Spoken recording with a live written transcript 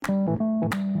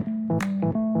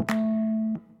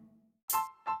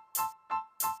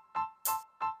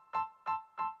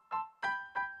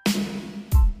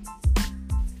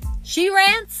She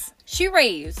rants, she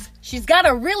raves. She's got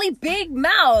a really big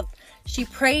mouth. She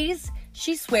prays,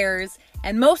 she swears,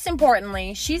 and most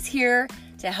importantly, she's here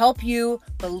to help you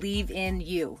believe in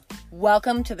you.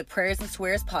 Welcome to the Prayers and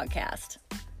Swears podcast.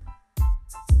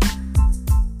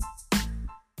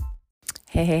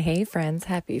 Hey, friends.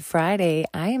 Happy Friday.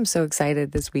 I am so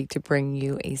excited this week to bring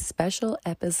you a special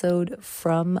episode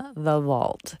from the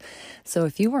vault. So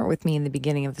if you weren't with me in the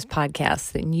beginning of this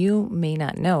podcast, then you may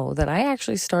not know that I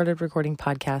actually started recording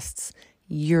podcasts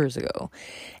years ago,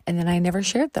 and then I never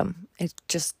shared them. It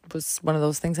just was one of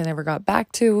those things I never got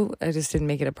back to. I just didn't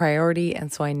make it a priority,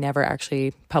 and so I never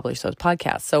actually published those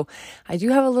podcasts. So I do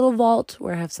have a little vault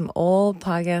where I have some old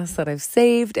podcasts that I've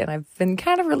saved, and I've been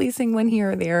kind of releasing one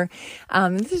here or there.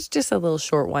 This is just a little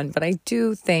short one, but I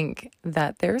do think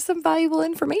that there's some valuable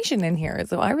information in here.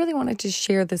 So I really wanted to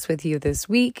share this with you this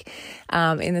week.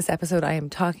 In this episode, I am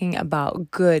talking about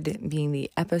good being the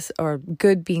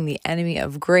enemy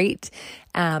of great.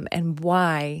 And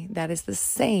why that is the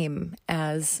same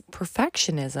as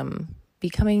perfectionism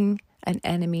becoming an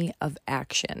enemy of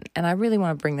action. And I really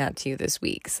want to bring that to you this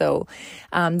week. So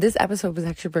this episode was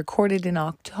actually recorded in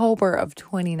October of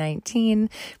 2019,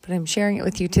 but I'm sharing it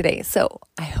with you today. So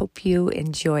I hope you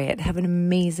enjoy it. Have an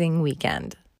amazing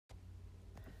weekend.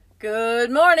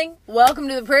 Good morning. Welcome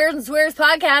to the Prayers and Swears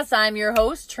podcast. I'm your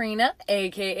host, Trina,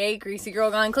 aka Greasy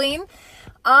Girl Gone Clean.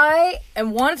 I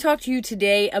want to talk to you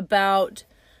today about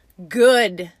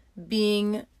great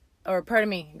being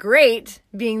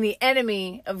the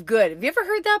enemy of good. Have you ever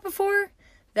heard that before?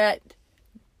 That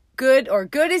good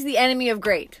is the enemy of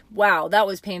great. Wow, that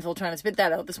was painful trying to spit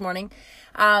that out this morning.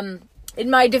 In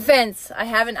my defense,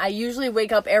 I usually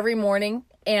wake up every morning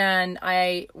and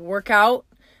I work out,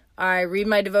 I read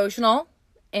my devotional,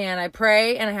 and I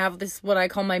pray, and I have this, what I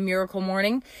call my miracle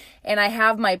morning, and I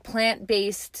have my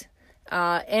plant-based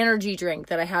energy drink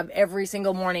that I have every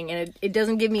single morning, and it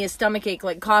doesn't give me a stomach ache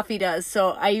like coffee does. So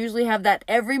I usually have that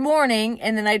every morning,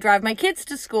 and then I drive my kids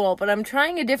to school. But I'm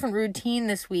trying a different routine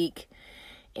this week,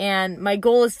 and my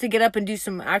goal is to get up and do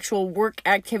some actual work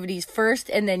activities first,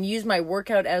 and then use my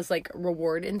workout as like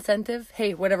reward incentive.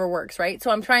 Hey, whatever works, right?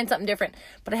 So I'm trying something different,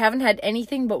 but I haven't had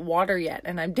anything but water yet,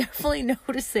 and I'm definitely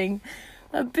noticing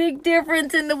a big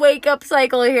difference in the wake up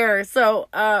cycle here. So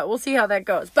we'll see how that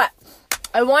goes. But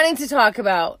I wanted to talk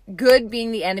about good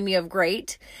being the enemy of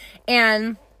great,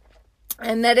 and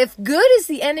that if good is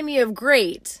the enemy of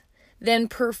great, then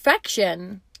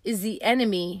perfection is the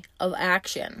enemy of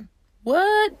action.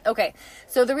 What? Okay,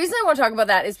 so the reason I want to talk about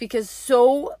that is because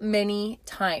so many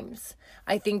times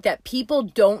I think that people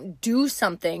don't do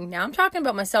something. Now I'm talking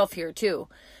about myself here too,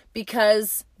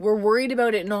 because we're worried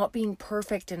about it not being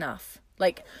perfect enough.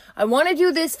 Like, I want to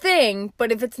do this thing,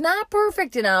 but if it's not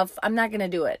perfect enough, I'm not going to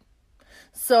do it.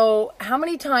 So how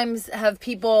many times have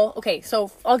people, okay,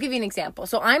 so I'll give you an example.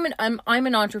 So I'm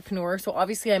an entrepreneur. So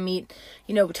obviously I meet,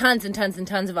 tons and tons and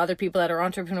tons of other people that are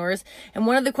entrepreneurs. And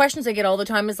one of the questions I get all the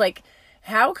time is like,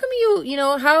 how come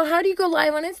how do you go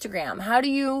live on Instagram? How do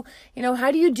you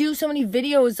do so many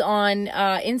videos on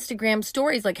Instagram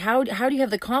stories? Like, how do you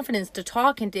have the confidence to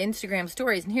talk into Instagram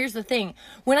stories? And here's the thing.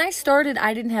 When I started,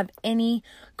 I didn't have any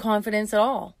confidence at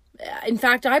all. In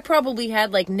fact, I probably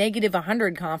had like negative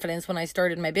 100 confidence when I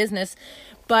started my business,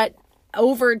 but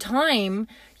over time,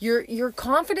 your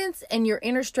confidence and your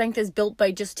inner strength is built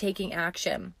by just taking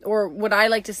action. Or what I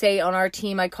like to say on our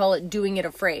team, I call it doing it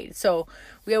afraid. So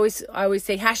I always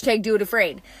say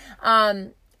 #DoItAfraid.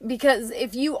 Because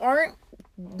if you aren't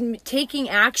taking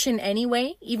action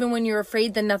anyway, even when you're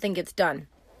afraid, then nothing gets done.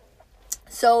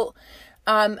 So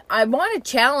I want to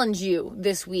challenge you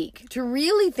this week to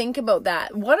really think about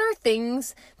that. What are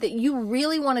things that you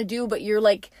really want to do, but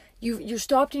you're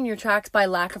stopped in your tracks by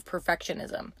lack of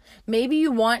perfectionism? Maybe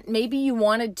you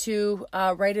wanted to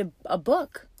write a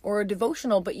book or a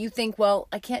devotional, but you think, well,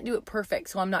 I can't do it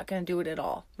perfect, so I'm not going to do it at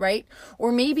all, right?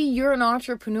 Or maybe you're an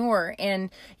entrepreneur and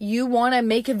you want to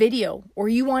make a video, or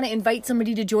you want to invite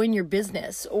somebody to join your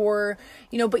business, or,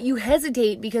 but you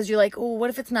hesitate because you're like, oh, what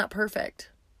if it's not perfect?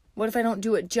 What if I don't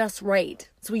do it just right?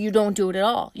 So you don't do it at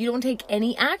all. You don't take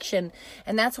any action.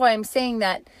 And that's why I'm saying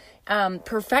that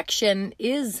perfection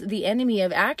is the enemy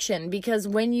of action, because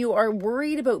when you are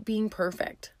worried about being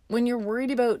perfect, when you're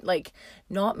worried about like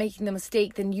not making the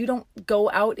mistake, then you don't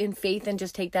go out in faith and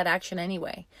just take that action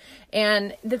anyway.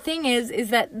 And the thing is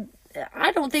that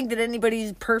I don't think that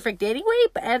anybody's perfect anyway,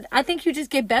 but I think you just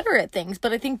get better at things.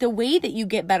 But I think the way that you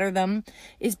get better at them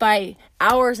is by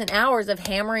hours and hours of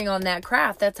hammering on that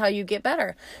craft. That's how you get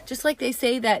better. Just like they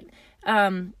say that,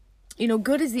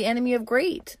 good is the enemy of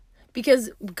great. Because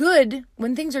good,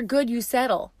 when things are good, you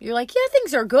settle. You're like, yeah,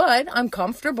 things are good. I'm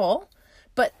comfortable.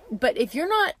 But if you're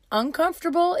not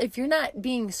uncomfortable, if you're not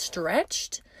being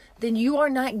stretched, then you are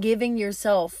not giving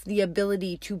yourself the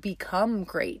ability to become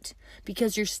great,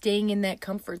 because you're staying in that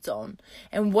comfort zone.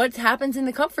 And what happens in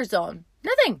the comfort zone?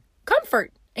 Nothing.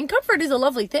 Comfort. And comfort is a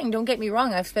lovely thing. Don't get me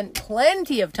wrong. I've spent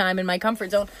plenty of time in my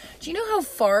comfort zone. Do you know how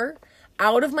far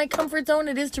out of my comfort zone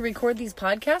it is to record these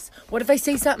podcasts? What if I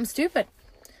say something stupid?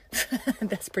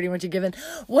 That's pretty much a given.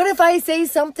 What if I say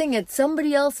something that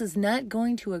somebody else is not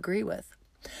going to agree with?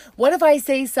 What if I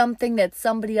say something that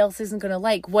somebody else isn't going to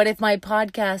like? What if my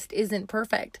podcast isn't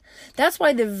perfect? That's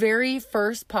why the very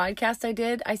first podcast I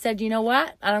did, I said, you know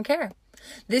what? I don't care.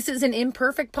 This is an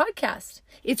imperfect podcast.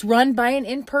 It's run by an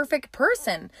imperfect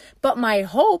person. But my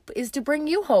hope is to bring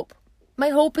you hope. My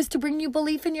hope is to bring you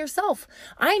belief in yourself.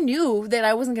 I knew that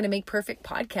I wasn't going to make perfect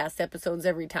podcast episodes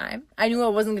every time. I knew I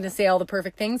wasn't going to say all the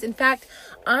perfect things. In fact,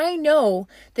 I know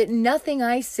that nothing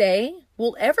I say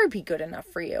will ever be good enough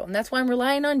for you. And that's why I'm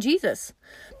relying on Jesus,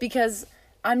 because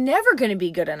I'm never going to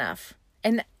be good enough.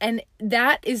 And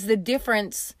that is the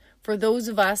difference for those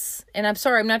of us. And I'm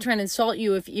sorry, I'm not trying to insult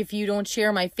you if you don't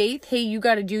share my faith. Hey, you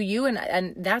got to do you.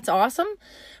 And that's awesome.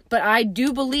 But I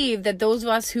do believe that those of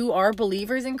us who are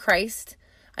believers in Christ,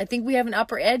 I think we have an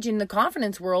upper edge in the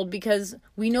confidence world, because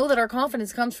we know that our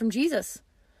confidence comes from Jesus.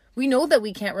 We know that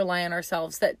we can't rely on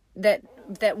ourselves, that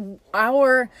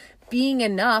our being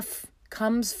enough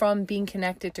comes from being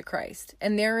connected to Christ.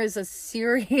 And there is a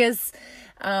serious,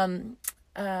 what's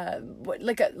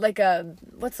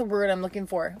the word I'm looking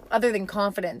for? Other than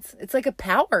confidence. It's like a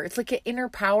power. It's like an inner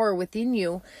power within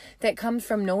you that comes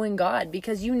from knowing God,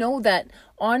 because you know that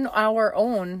on our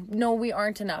own, no, we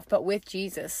aren't enough, but with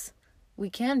Jesus, we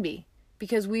can be,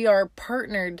 because we are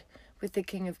partnered with the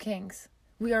King of Kings.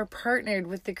 We are partnered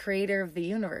with the creator of the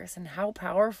universe. And how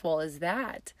powerful is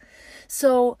that?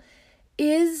 So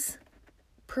is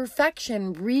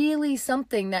perfection really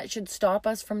something that should stop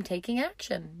us from taking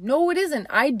action? No, it isn't.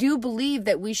 I do believe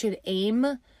that we should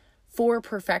aim for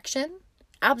perfection.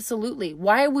 Absolutely.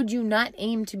 Why would you not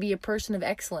aim to be a person of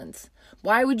excellence?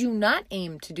 Why would you not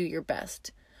aim to do your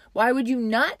best? Why would you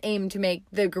not aim to make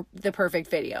the perfect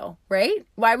video, right?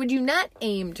 Why would you not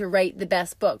aim to write the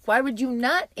best book? Why would you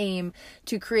not aim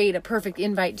to create a perfect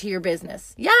invite to your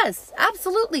business? Yes,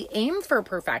 absolutely. Aim for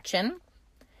perfection.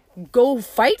 Go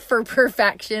fight for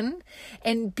perfection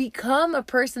and become a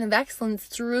person of excellence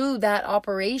through that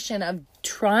operation of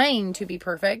trying to be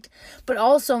perfect. But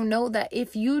also know that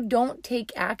if you don't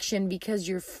take action because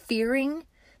you're fearing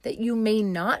that you may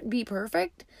not be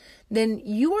perfect, then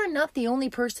you are not the only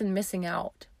person missing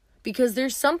out, because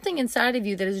there's something inside of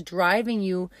you that is driving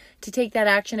you to take that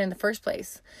action in the first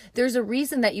place. There's a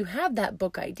reason that you have that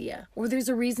book idea, or there's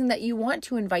a reason that you want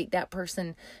to invite that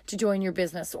person to join your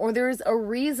business, or there's a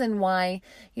reason why,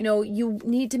 you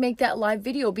need to make that live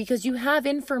video, because you have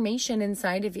information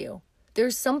inside of you.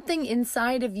 There's something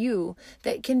inside of you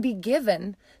that can be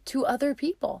given to other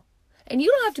people. And you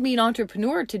don't have to be an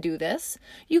entrepreneur to do this.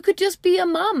 You could just be a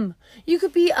mom. You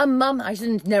could be a mom. I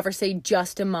shouldn't never say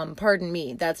just a mom. Pardon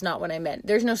me. That's not what I meant.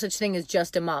 There's no such thing as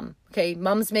just a mom. Okay.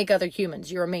 Moms make other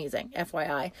humans. You're amazing.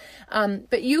 FYI.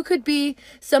 But you could be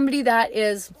somebody that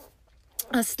is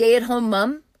a stay-at-home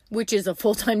mom, which is a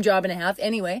full-time job and a half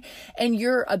anyway, and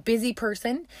you're a busy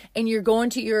person, and you're going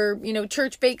to your,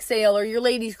 church bake sale or your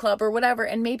ladies club or whatever,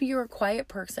 and maybe you're a quiet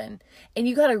person, and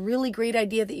you got a really great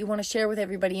idea that you want to share with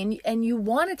everybody, and you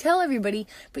want to tell everybody,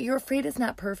 but you're afraid it's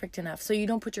not perfect enough, so you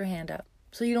don't put your hand up,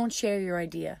 so you don't share your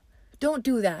idea. Don't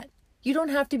do that. You don't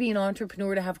have to be an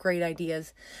entrepreneur to have great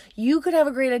ideas. You could have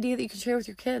a great idea that you can share with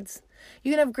your kids.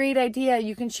 You can have a great idea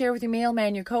you can share with your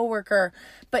mailman, your coworker.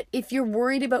 But if you're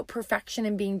worried about perfection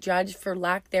and being judged for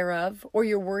lack thereof, or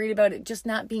you're worried about it just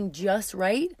not being just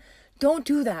right, don't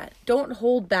do that. Don't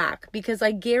hold back, because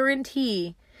I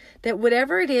guarantee that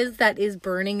whatever it is that is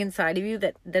burning inside of you,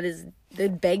 that is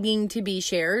begging to be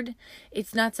shared,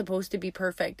 it's not supposed to be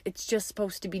perfect. It's just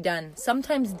supposed to be done.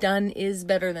 Sometimes done is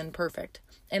better than perfect.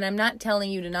 And I'm not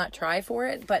telling you to not try for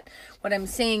it, but what I'm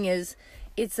saying is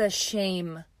it's a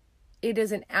shame. It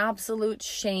is an absolute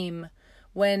shame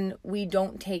when we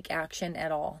don't take action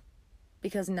at all,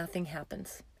 because nothing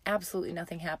happens. Absolutely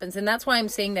nothing happens. And that's why I'm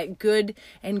saying that good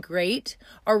and great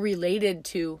are related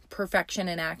to perfection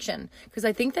and action, because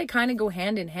I think they kind of go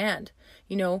hand in hand.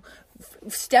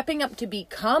 Stepping up to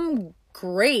become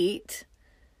great,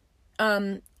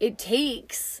 it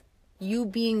takes you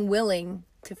being willing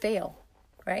to fail,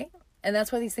 right? And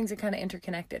that's why these things are kind of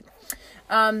interconnected.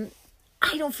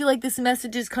 I don't feel like this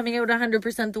message is coming out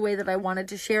 100% the way that I wanted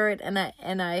to share it.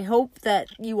 And I hope that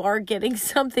you are getting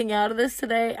something out of this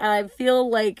today. I feel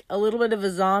like a little bit of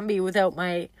a zombie without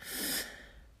my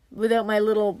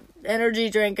little energy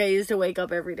drink I used to wake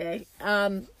up every day.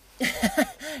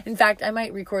 In fact, I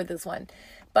might record this one.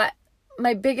 But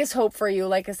my biggest hope for you,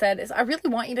 like I said, is I really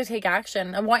want you to take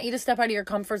action. I want you to step out of your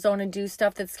comfort zone and do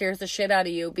stuff that scares the shit out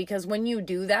of you. Because when you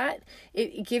do that,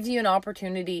 it gives you an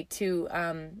opportunity to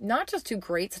not just do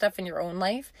great stuff in your own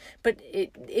life, but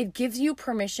it gives you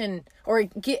permission, or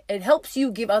it helps you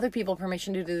give other people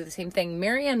permission to do the same thing.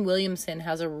 Marianne Williamson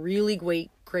has a really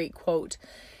great quote.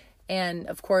 And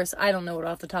of course, I don't know it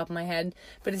off the top of my head,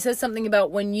 but it says something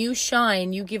about when you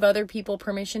shine, you give other people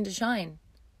permission to shine.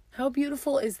 How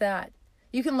beautiful is that?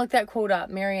 You can look that quote up,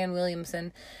 Marianne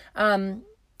Williamson.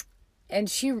 And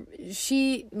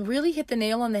she really hit the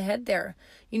nail on the head there.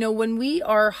 You know, when we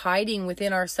are hiding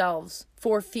within ourselves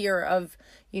for fear of,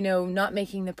 you know, not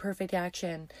making the perfect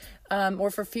action,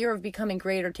 or for fear of becoming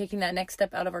great or taking that next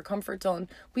step out of our comfort zone,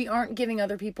 we aren't giving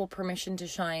other people permission to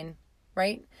shine,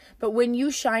 right? But when you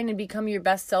shine and become your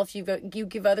best self, you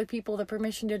give other people the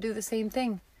permission to do the same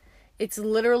thing. It's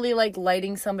literally like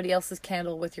lighting somebody else's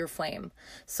candle with your flame.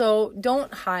 So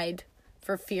don't hide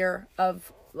for fear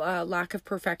of lack of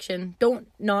perfection. Don't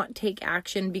not take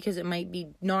action because it might be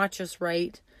not just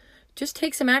right. Just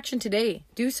take some action today.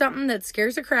 Do something that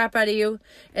scares the crap out of you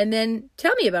and then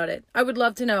tell me about it. I would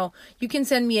love to know. You can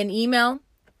send me an email.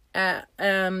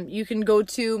 You can go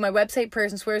to my website,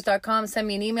 prayersandSwears.com, send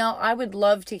me an email. I would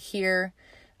love to hear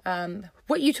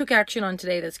what you took action on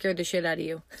today that scared the shit out of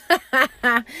you.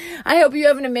 I hope you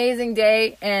have an amazing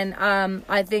day, and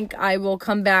I think I will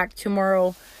come back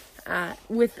tomorrow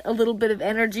with a little bit of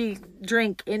energy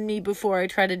drink in me before I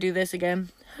try to do this again.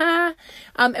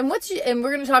 And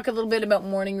we're going to talk a little bit about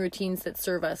morning routines that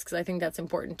serve us, because I think that's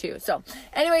important too. So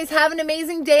anyways, have an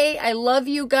amazing day. I love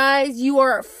you guys. You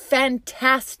are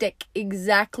fantastic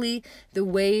exactly the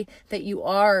way that you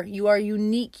are. You are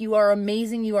unique. You are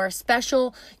amazing. You are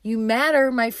special. You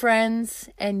matter, my friends,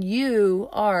 and you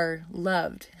are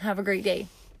loved. Have a great day.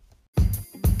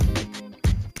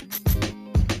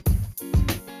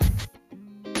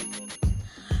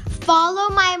 Follow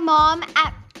my mom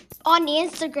on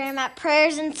Instagram at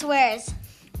Prayers and Swears.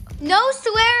 No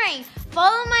swearing.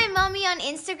 Follow my mommy on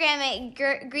Instagram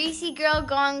at Greasy Girl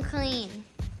Gone Clean.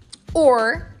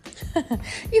 Or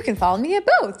you can follow me at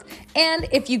both. And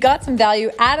if you got some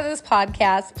value out of this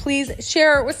podcast, please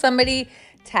share it with somebody.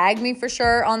 Tag me for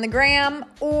sure on the gram,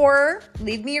 or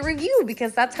leave me a review,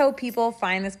 because that's how people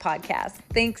find this podcast.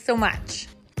 Thanks so much.